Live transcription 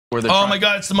Oh my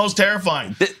God, it's the most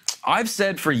terrifying. I've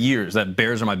said for years that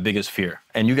bears are my biggest fear,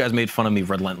 and you guys made fun of me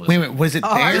relentlessly. Wait, was it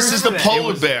bears? This is the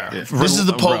polar bear. This is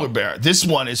the polar bear. This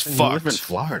one is fucked. You live in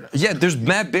Florida. Yeah, there's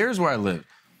mad bears where I live.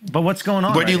 But what's going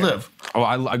on? Where do you live? Oh,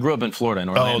 I grew up in Florida, in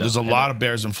Orlando. Oh, there's a lot of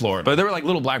bears in Florida. But they were like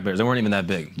little black bears. They weren't even that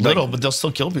big. Little, but they'll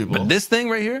still kill people. But this thing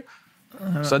right here.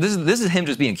 So this is him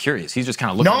just being curious. He's just kind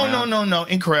of looking around. No,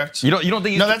 incorrect. You don't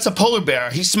think? No, that's a polar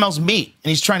bear. He smells meat, and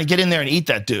he's trying to get in there and eat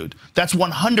that dude. That's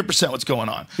 100% what's going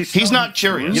on. He's not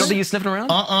curious. You don't think he's sniffing around?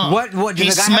 What? He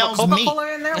smells meat.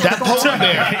 In there? That polar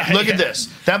bear. Look at this.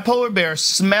 That polar bear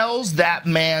smells that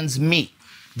man's meat.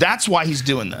 That's why he's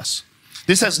doing this.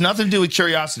 This has nothing to do with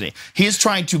curiosity. He is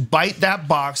trying to bite that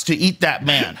box to eat that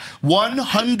man.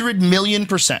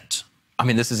 100,000,000%. I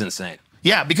mean, this is insane.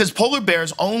 Yeah, because polar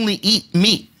bears only eat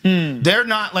meat. They're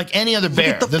not like any other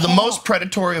bear. They're the most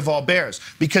predatory of all bears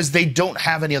because they don't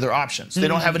have any other options. They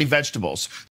don't have any vegetables.